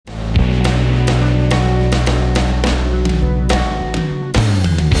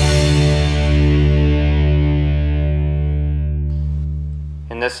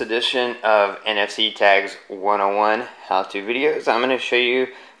this edition of NFC Tags 101 how-to videos, I'm going to show you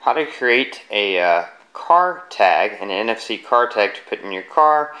how to create a car tag, an NFC car tag to put in your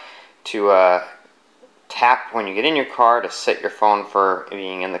car, to tap when you get in your car to set your phone for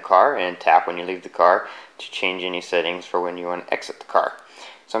being in the car, and tap when you leave the car to change any settings for when you want to exit the car.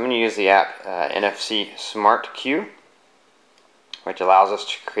 So I'm going to use the app NFC Smart Q, which allows us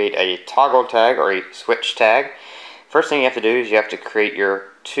to create a toggle tag or a switch tag. First thing you have to do is you have to create your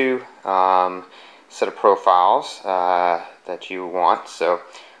two set of profiles that you want. So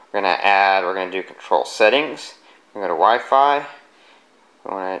we're going to do control settings. We're going to go to Wi-Fi.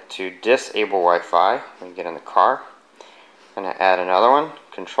 We want to disable Wi-Fi when you get in the car. We're going to add another one,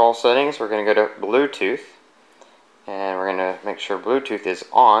 control settings. We're going to go to Bluetooth, and we're going to make sure Bluetooth is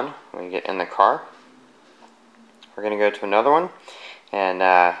on when you get in the car. We're going to go to another one, and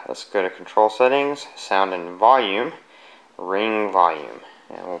let's go to control settings, sound and volume, ring volume,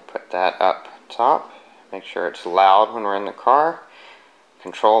 and we'll put that up top. Make sure it's loud when we're in the car.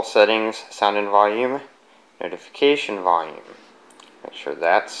 Control settings, sound and volume, notification volume. Make sure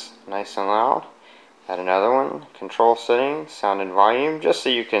that's nice and loud. Add another one, control settings, sound and volume, just so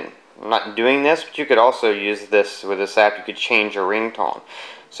you can, I'm not doing this, but you could also use this with this app. You could change your ringtone.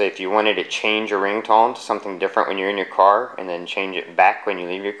 So if you wanted to change your ringtone to something different when you're in your car and then change it back when you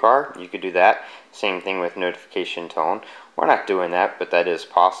leave your car, you could do that. Same thing with notification tone. We're not doing that, but that is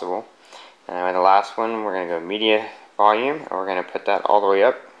possible. And the last one, we're going to go media volume, and we're going to put that all the way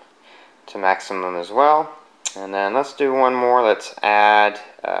up to maximum as well. And then let's do one more. Let's add,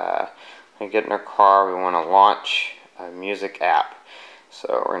 when we get in our car, we want to launch a music app.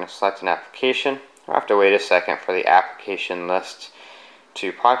 So we're going to select an application. We'll have to wait a second for the application list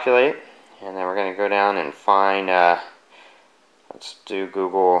to populate, and then we're going to go down and find, let's do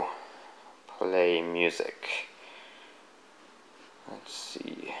Google Play Music. Let's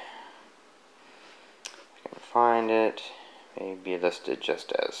see, I can find it, maybe listed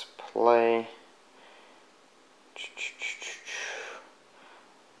just as play.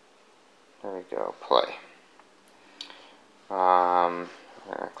 There we go, play. I'm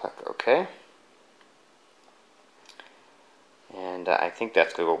going to click OK. And I think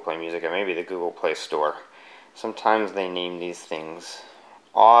that's Google Play Music, or maybe the Google Play Store. Sometimes they name these things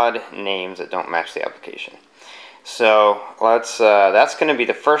odd names that don't match the application. So let's that's going to be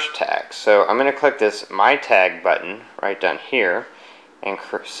the first tag. So I'm going to click this My Tag button right down here and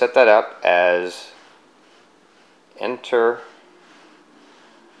set that up as Enter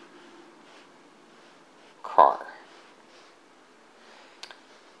Car.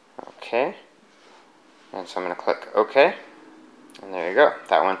 Okay. And so I'm going to click OK. And there you go,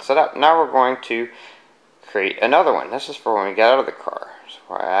 that one's set up. Now we're going to create another one. This is for when we get out of the car. So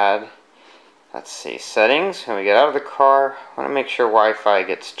we'll add, let's see, settings. When we get out of the car, I want to make sure Wi-Fi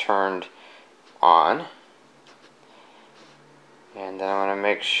gets turned on. And then I want to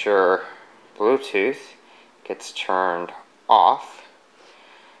make sure Bluetooth gets turned off.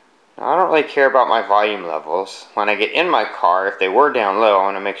 Now, I don't really care about my volume levels. When I get in my car, if they were down low, I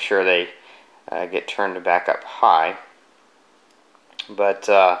want to make sure they get turned back up high. But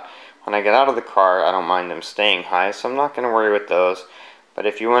when I get out of the car, I don't mind them staying high, so I'm not going to worry with those. But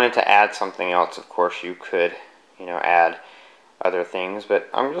if you wanted to add something else, of course you could, add other things. But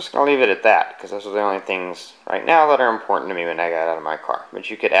I'm just going to leave it at that, because those are the only things right now that are important to me when I get out of my car. But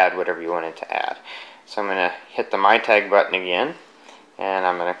you could add whatever you wanted to add. So I'm going to hit the My Tag button again, and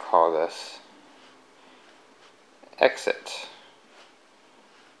I'm going to call this Exit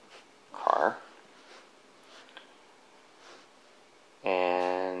Car.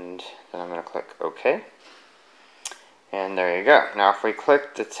 And then I'm going to click OK. And there you go. Now if we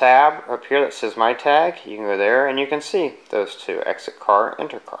click the tab up here that says My Tag, you can go there and you can see those two, Exit Car,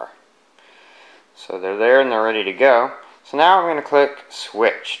 Enter Car. So they're there and they're ready to go. So now I'm going to click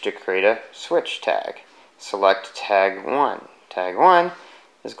Switch to create a switch tag. Select Tag 1. Tag 1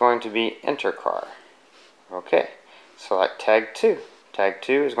 is going to be Enter Car. OK. Select Tag 2. Tag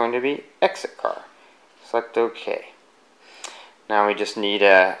 2 is going to be Exit Car. Select OK. Now we just need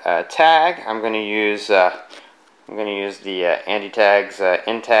a tag. I'm going to use the Anti-Tag's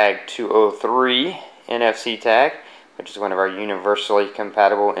Intag 203 NFC tag, which is one of our universally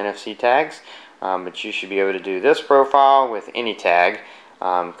compatible NFC tags. But you should be able to do this profile with any tag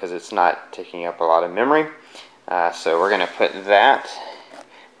because it's not taking up a lot of memory. So we're going to put that.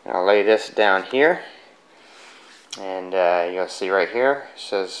 I'll lay this down here, and you'll see right here it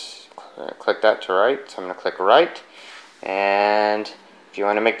says click that to write. So I'm going to click write. And if you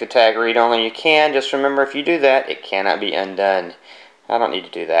want to make the tag read only, you can. Just remember, if you do that, it cannot be undone. I don't need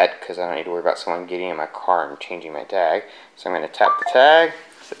to do that because I don't need to worry about someone getting in my car and changing my tag. So I'm going to tap the tag,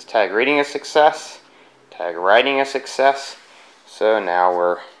 says tag reading a success, tag writing a success. So now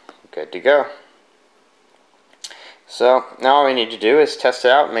we're good to go. So now all we need to do is test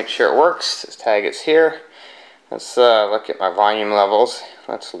it out, make sure it works. This tag is here. Let's look at my volume levels.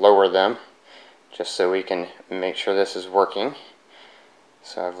 Let's lower them just so we can make sure this is working.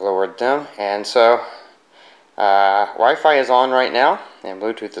 So I've lowered them, and so Wi-Fi is on right now and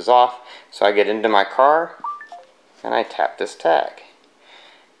Bluetooth is off. So I get into my car and I tap this tag.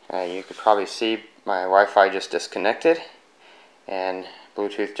 You could probably see my Wi-Fi just disconnected and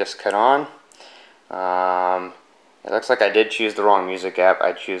Bluetooth just cut on. It looks like I did choose the wrong music app.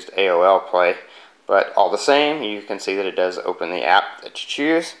 I chose AOL Play, but all the same, you can see that it does open the app that you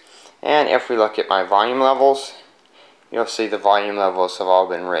choose. And if we look at my volume levels, you'll see the volume levels have all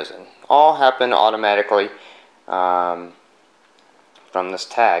been risen. All happen automatically from this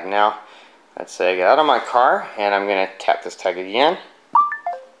tag. Now, let's say I get out of my car and I'm going to tap this tag again,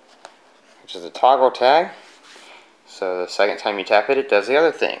 which is a toggle tag. So the second time you tap it, it does the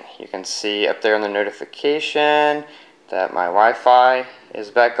other thing. You can see up there in the notification that my Wi-Fi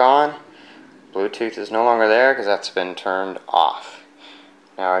is back on. Bluetooth is no longer there because that's been turned off.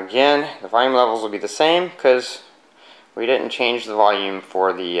 Now again, the volume levels will be the same because we didn't change the volume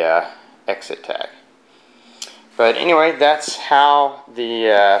for the exit tag. But anyway, that's how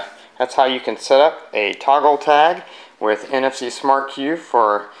you can set up a toggle tag with NFC Smart Cue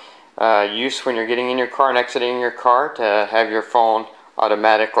for use when you're getting in your car and exiting your car, to have your phone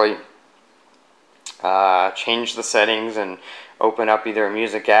automatically change the settings and open up either a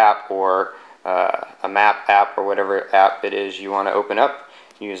music app or a map app or whatever app it is you want to open up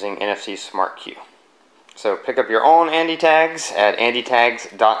using NFC Smart Cue. So pick up your own Andy tags at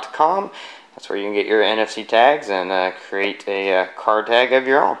andytags.com. That's where you can get your NFC tags and create a car tag of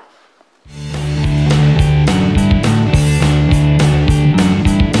your own.